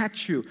it'll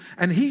catch you.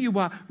 And here you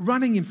are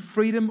running in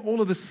freedom.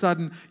 All of a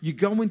sudden, you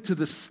go into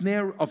the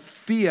snare of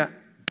fear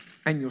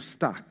and you're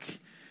stuck.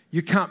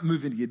 You can't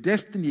move into your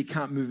destiny. You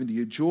can't move into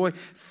your joy.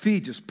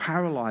 Fear just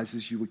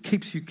paralyzes you. It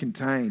keeps you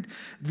contained.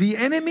 The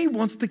enemy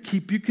wants to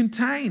keep you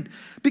contained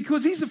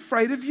because he's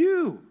afraid of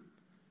you.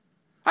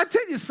 I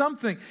tell you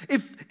something.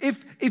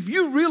 If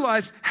you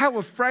realize how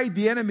afraid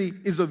the enemy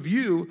is of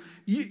you,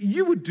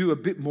 you would do a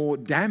bit more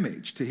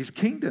damage to his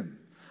kingdom.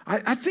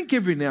 I think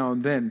every now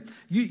and then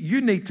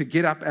you need to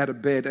get up out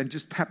of bed and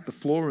just tap the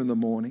floor in the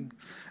morning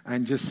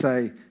and just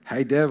say,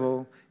 "Hey,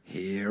 devil,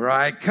 here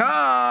I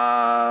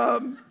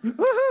come."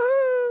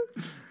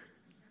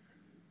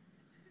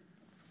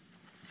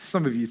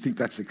 Some of you think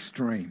that's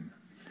extreme.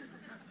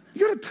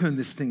 You got to turn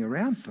this thing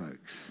around,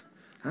 folks.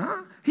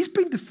 Huh? He's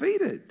been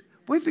defeated.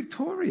 We're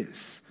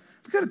victorious.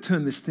 We've got to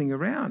turn this thing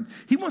around.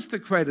 He wants to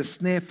create a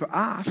snare for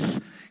us.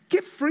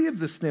 Get free of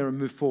the snare and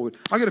move forward.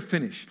 I've got to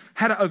finish.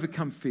 How to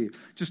overcome fear.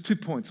 Just 2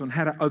 points on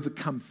how to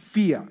overcome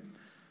fear.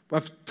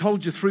 I've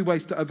told you 3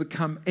 ways to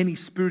overcome any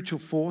spiritual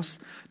force.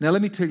 Now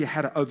let me tell you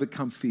how to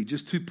overcome fear.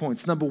 Just 2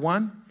 points. Number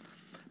 1,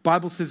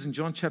 Bible says in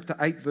John chapter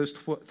 8, verse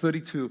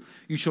 32,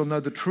 you shall know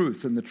the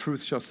truth, and the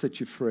truth shall set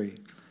you free.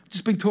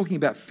 Just been talking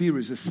about fear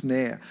as a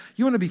snare.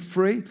 You want to be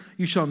free?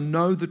 You shall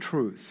know the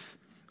truth,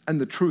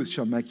 and the truth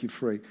shall make you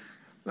free.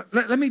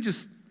 Let me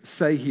just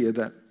say here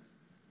that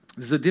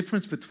there's a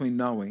difference between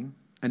knowing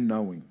and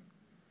knowing.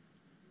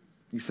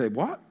 You say,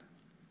 what?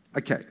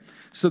 Okay,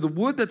 so the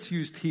word that's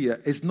used here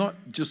is not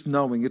just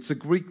knowing. It's a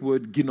Greek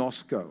word,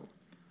 ginosko.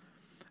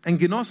 And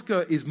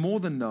ginosko is more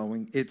than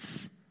knowing.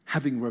 It's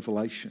having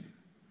revelation.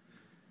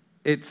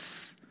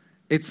 It's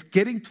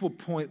getting to a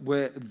point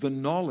where the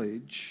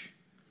knowledge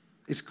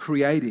is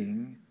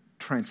creating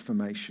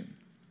transformation.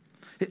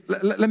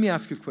 Let me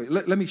ask you a question.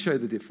 Let me show you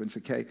the difference,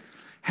 okay?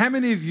 How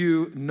many of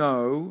you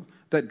know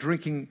that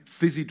drinking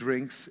fizzy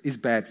drinks is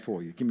bad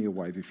for you? Give me a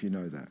wave if you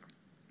know that.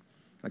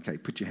 Okay,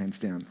 put your hands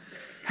down.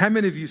 How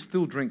many of you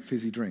still drink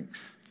fizzy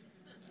drinks?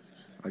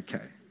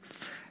 Okay.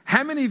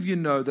 How many of you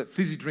know that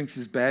fizzy drinks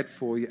is bad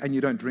for you and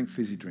you don't drink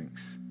fizzy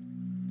drinks?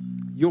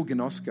 You're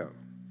gnosko.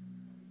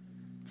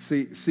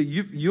 See,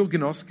 you're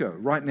gnosko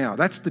right now.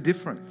 That's the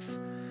difference.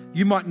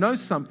 You might know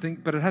something,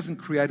 but it hasn't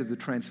created the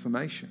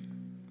transformation.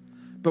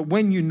 But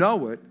when you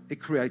know it,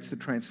 it creates the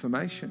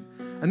transformation.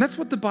 And that's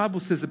what the Bible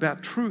says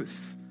about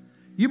truth.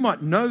 You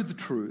might know the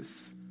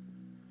truth,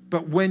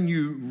 but when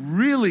you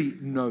really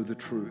know the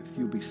truth,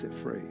 you'll be set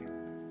free.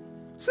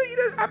 So,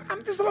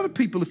 there's a lot of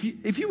people, if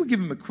you were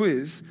given them a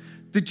quiz,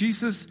 did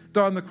Jesus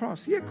die on the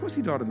cross? Yeah, of course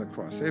he died on the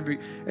cross.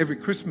 Every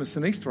Christmas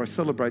and Easter, I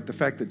celebrate the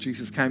fact that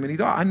Jesus came and he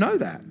died. I know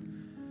that.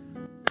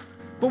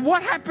 But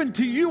what happened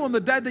to you on the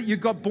day that you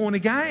got born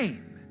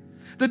again?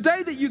 The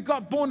day that you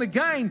got born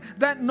again,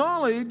 that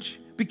knowledge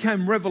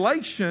became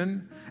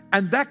revelation,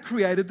 and that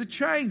created the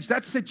change.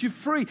 That set you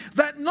free.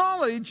 That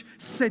knowledge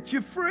set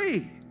you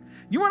free.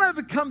 You want to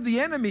overcome the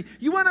enemy.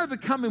 You won't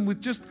overcome him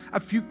with just a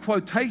few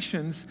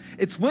quotations.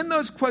 It's when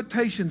those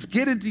quotations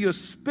get into your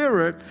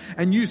spirit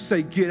and you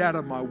say, get out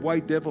of my way,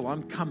 devil.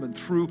 I'm coming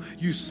through.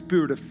 You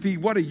spirit of fear.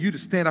 What are you to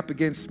stand up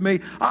against me?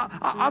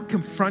 I'll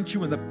confront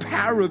you in the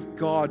power of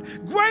God.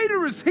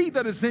 Greater is he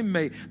that is in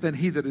me than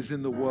he that is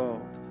in the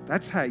world.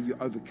 That's how you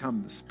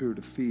overcome the spirit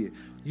of fear.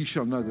 You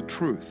shall know the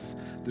truth.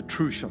 The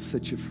truth shall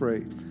set you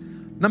free.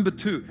 Number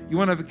 2, you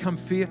want to overcome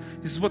fear?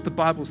 This is what the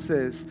Bible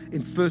says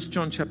in 1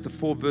 John chapter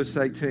 4, verse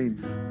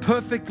 18.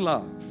 Perfect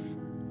love,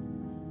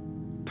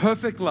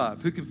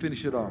 who can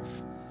finish it off?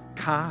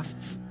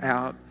 Casts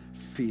out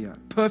fear.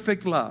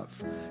 Perfect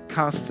love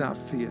casts out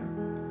fear.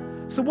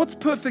 So what's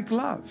perfect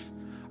love?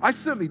 I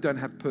certainly don't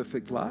have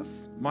perfect love.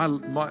 My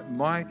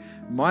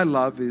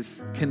love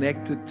is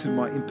connected to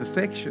my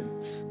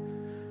imperfections.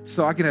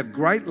 So I can have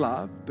great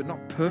love, but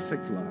not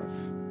perfect love.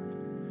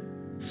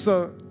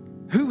 So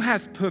who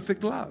has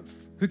perfect love?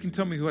 Who can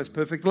tell me who has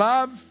perfect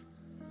love?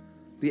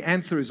 The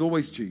answer is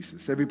always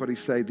Jesus. Everybody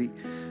say I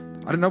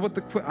don't know what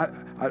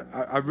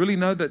I really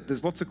know that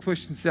there's lots of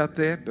questions out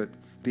there, but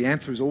the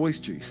answer is always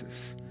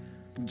Jesus.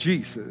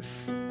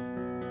 Jesus.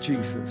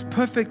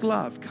 Perfect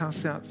love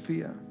casts out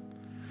fear.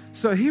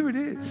 So here it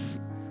is.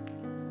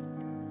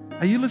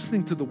 Are you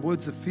listening to the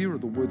words of fear or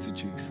the words of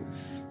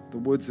Jesus? The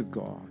words of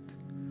God?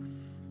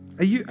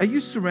 Are you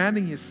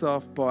surrounding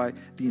yourself by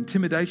the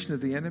intimidation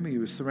of the enemy, or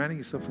are you surrounding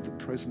yourself with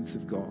the presence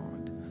of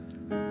God?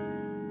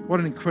 What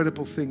an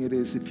incredible thing it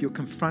is if you're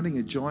confronting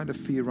a giant of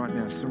fear right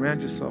now.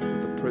 Surround yourself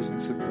with the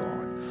presence of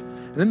God.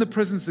 And in the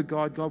presence of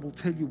God, God will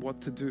tell you what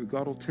to do.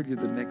 God will tell you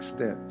the next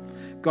step.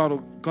 God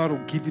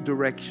will give you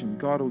direction.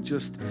 God will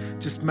just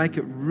make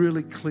it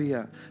really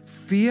clear.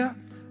 Fear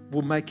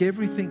will make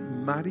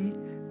everything muddy,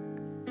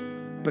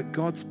 but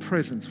God's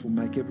presence will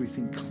make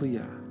everything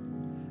clear.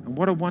 And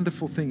what a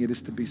wonderful thing it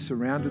is to be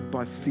surrounded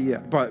by fear,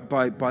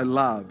 by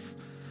love.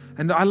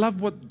 And I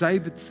love what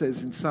David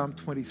says in Psalm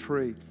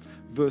 23,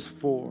 verse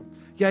 4.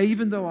 Yeah,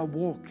 even though I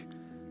walk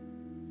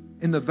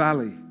in the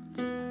valley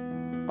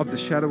of the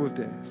shadow of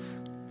death,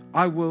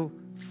 I will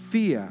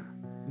fear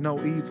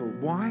no evil.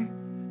 Why?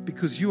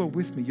 Because you are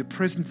with me. Your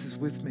presence is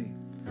with me.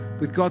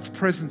 With God's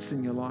presence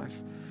in your life.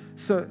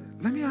 So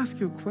let me ask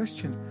you a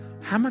question.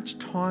 How much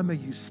time are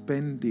you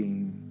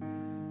spending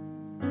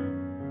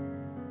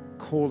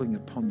calling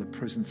upon the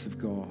presence of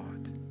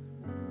God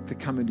to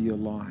come into your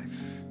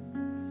life,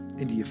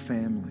 into your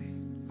family,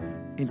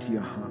 into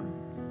your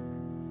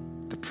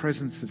home? The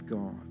presence of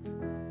God.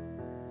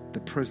 The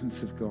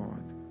presence of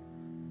God.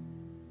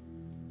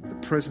 The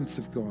presence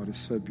of God is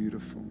so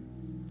beautiful.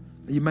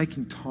 Are you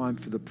making time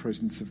for the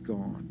presence of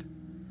God?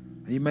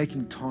 Are you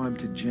making time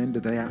to gender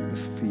the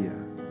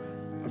atmosphere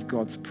of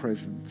God's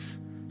presence?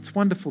 It's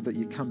wonderful that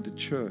you come to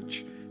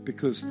church,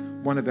 because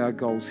one of our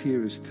goals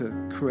here is to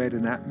create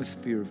an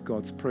atmosphere of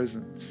God's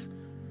presence.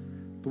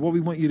 But what we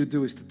want you to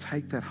do is to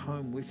take that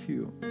home with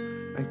you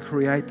and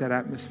create that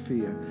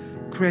atmosphere.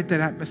 Create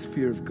that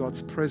atmosphere of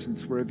God's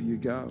presence wherever you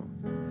go.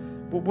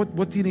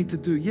 What do you need to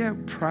do? Yeah,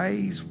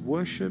 praise,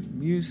 worship,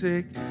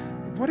 music,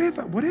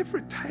 whatever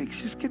it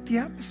takes. Just get the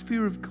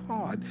atmosphere of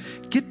God.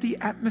 Get the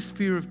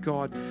atmosphere of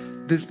God.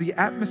 There's the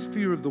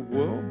atmosphere of the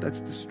world that's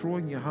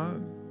destroying your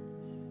home.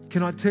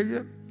 Can I tell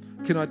you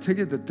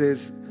that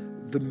there's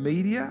the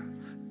media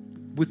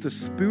with the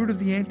spirit of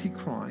the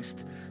Antichrist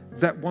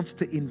that wants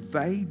to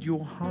invade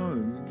your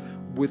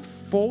home with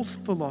false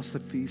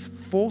philosophies,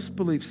 false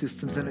belief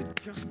systems, and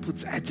it just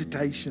puts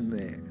agitation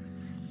there.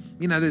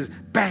 You know, there's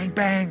bang,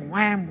 bang,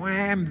 wham,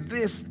 wham,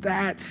 this,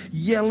 that,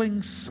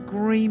 yelling,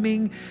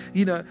 screaming,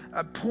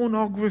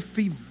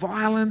 pornography,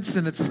 violence,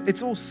 and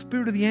it's all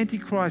spirit of the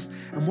Antichrist.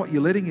 And what,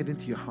 you're letting it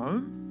into your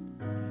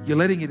home? You're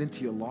letting it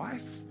into your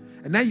life?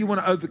 And now you want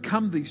to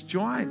overcome these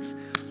giants,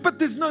 but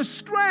there's no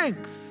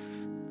strength.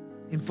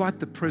 Invite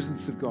the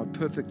presence of God.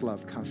 Perfect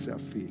love casts out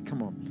fear.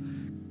 Come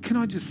on. Can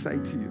I just say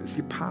to you, as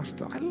your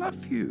pastor, I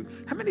love you.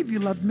 How many of you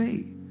love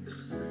me?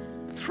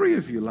 3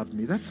 of you love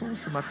me. That's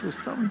awesome. I feel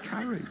so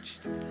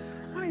encouraged.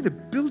 I want to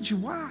build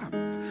you up.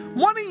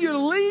 Wanting you to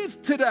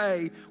leave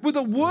today with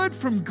a word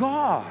from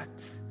God.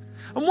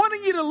 I'm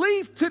wanting you to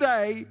leave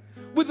today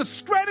with a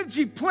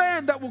strategy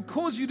plan that will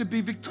cause you to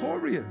be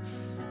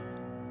victorious.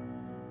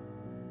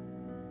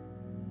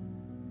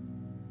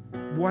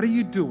 What are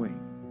you doing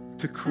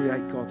to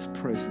create God's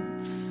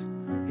presence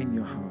in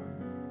your home?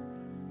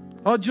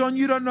 Oh, John,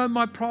 you don't know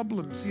my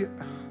problems.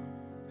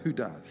 Who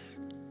does?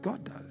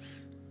 God does.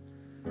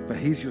 But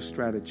here's your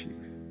strategy.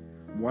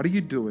 What are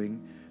you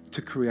doing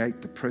to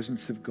create the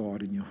presence of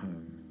God in your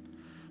home?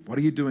 What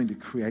are you doing to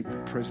create the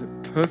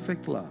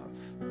perfect love?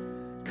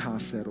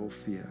 Cast out all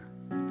fear.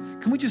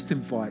 Can we just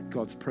invite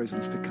God's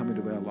presence to come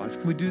into our lives?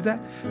 Can we do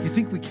that? Do you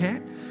think we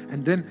can?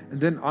 And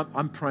then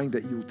I'm praying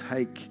that you'll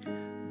take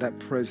that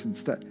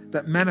presence,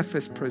 that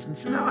manifest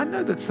presence. Now, I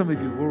know that some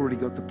of you have already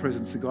got the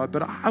presence of God,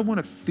 but I want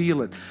to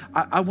feel it.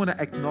 I want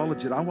to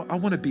acknowledge it. I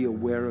want to be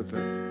aware of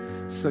it.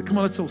 So come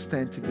on, let's all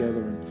stand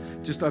together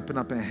and just open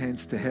up our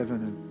hands to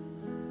heaven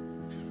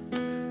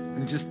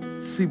and just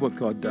see what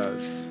God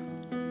does.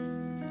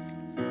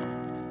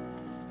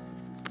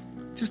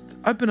 Just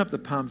open up the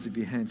palms of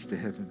your hands to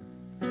heaven.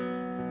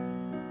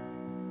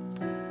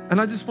 And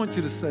I just want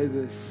you to say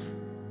this.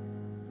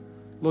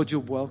 Lord, you're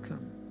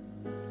welcome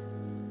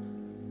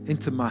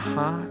into my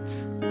heart,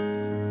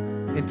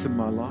 into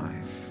my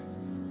life.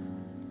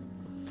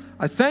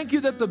 I thank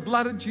you that the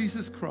blood of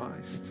Jesus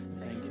Christ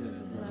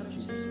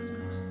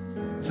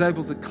is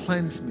able to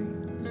cleanse me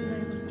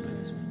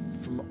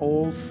from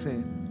all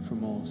sin.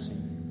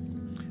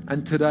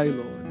 And today,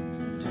 Lord,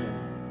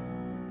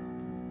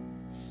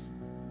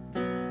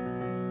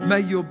 may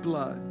your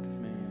blood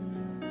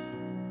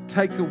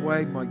take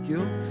away my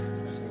guilt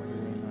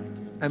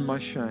and my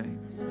shame.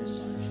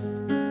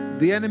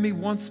 The enemy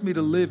wants me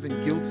to live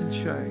in guilt and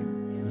shame.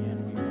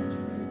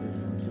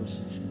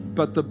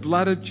 But the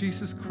blood of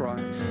Jesus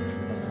Christ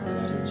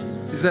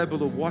is able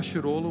to wash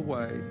it all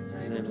away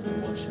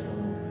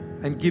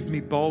and give me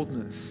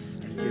boldness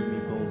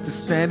to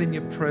stand in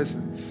your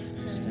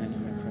presence,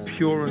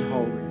 pure and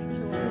holy.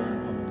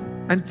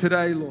 And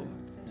today, Lord,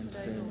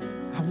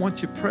 I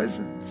want your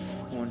presence.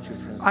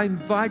 I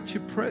invite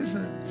your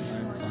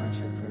presence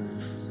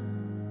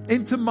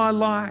into my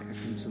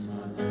life,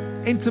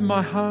 into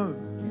my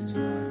home.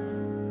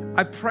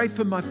 I pray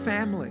for my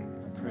family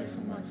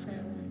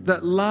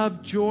that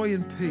love, joy,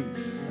 and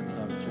peace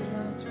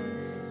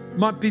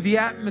might be the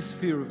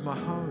atmosphere of my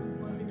home.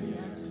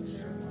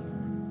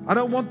 I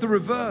don't want the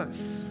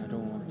reverse.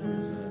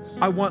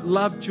 I want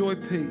love, joy,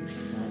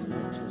 peace.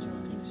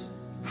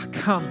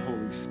 Come,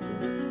 Holy Spirit.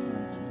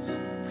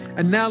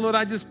 And now, Lord,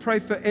 I just pray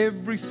for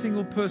every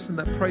single person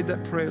that prayed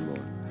that prayer,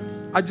 Lord.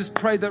 I just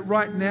pray that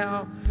right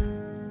now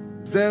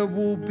there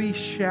will be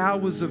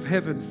showers of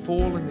heaven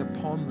falling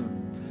upon them.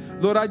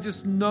 Lord, I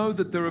just know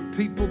that there are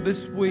people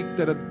this week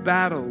that have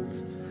battled.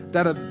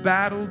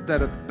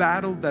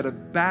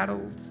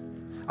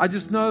 I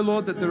just know,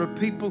 Lord, that there are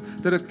people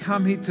that have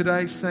come here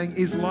today saying,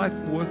 is life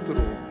worth it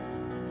all?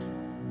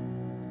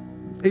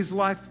 Is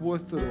life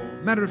worth it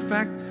all? Matter of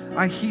fact,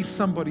 I hear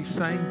somebody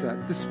saying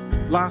that this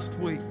last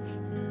week.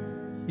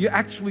 You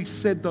actually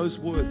said those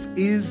words,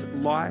 is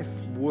life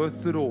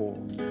worth it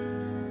all?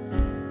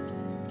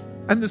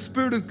 And the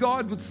Spirit of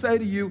God would say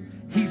to you,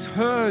 He's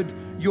heard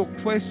your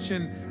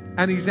question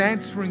and He's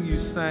answering you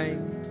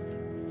saying,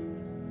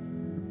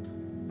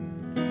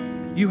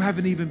 you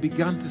haven't even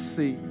begun to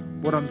see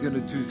what I'm going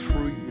to do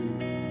through you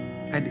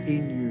and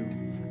in you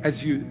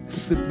as you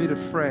submit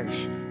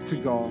afresh to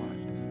God.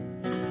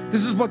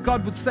 This is what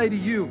God would say to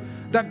you.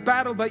 That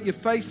battle that you're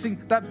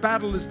facing, that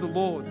battle is the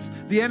Lord's.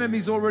 The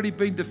enemy's already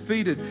been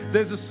defeated.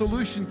 There's a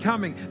solution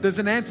coming. There's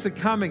an answer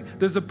coming.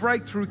 There's a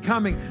breakthrough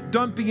coming.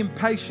 Don't be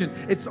impatient.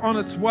 It's on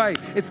its way.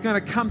 It's going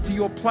to come to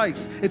your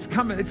place. It's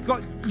coming. It's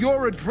got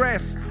your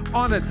address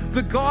on it.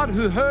 The God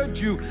who heard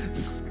you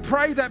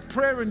pray that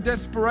prayer in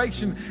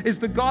desperation is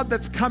the God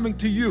that's coming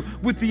to you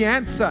with the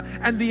answer.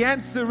 And the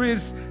answer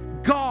is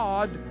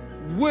God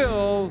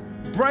will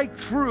break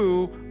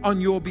through on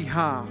your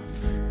behalf.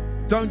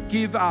 Don't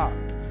give up.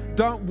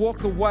 Don't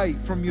walk away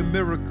from your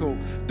miracle.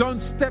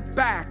 Don't step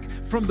back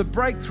from the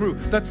breakthrough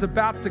that's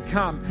about to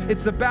come.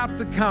 It's about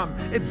to come.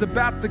 It's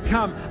about to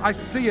come. I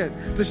see it.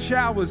 The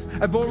showers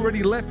have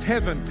already left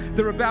heaven.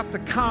 They're about to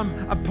come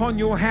upon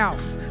your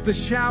house. The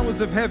showers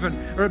of heaven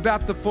are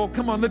about to fall.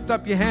 Come on, lift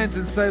up your hands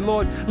and say,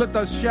 Lord, let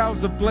those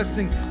showers of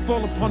blessing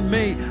fall upon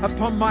me,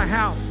 upon my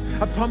house,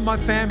 upon my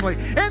family.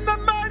 In the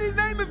mighty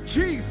name of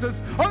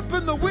Jesus,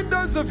 open the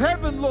windows of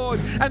heaven, Lord,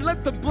 and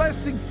let the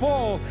blessing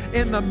fall.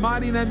 In the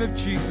mighty name of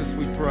Jesus,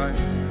 we pray.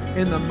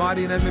 In the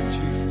mighty name of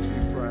Jesus,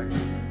 we pray.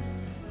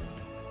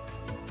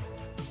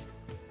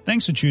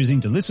 Thanks for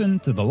choosing to listen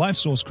to the Life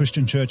Source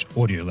Christian Church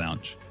Audio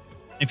Lounge.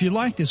 If you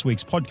like this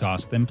week's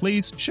podcast, then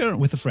please share it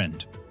with a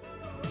friend.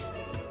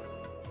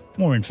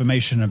 More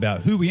information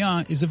about who we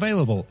are is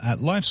available at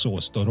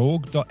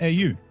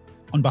lifesource.org.au.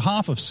 On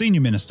behalf of Senior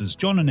Ministers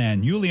John and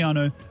Ann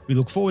Giuliano, we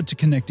look forward to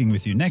connecting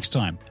with you next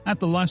time at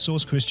the Life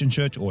Source Christian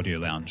Church Audio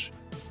Lounge.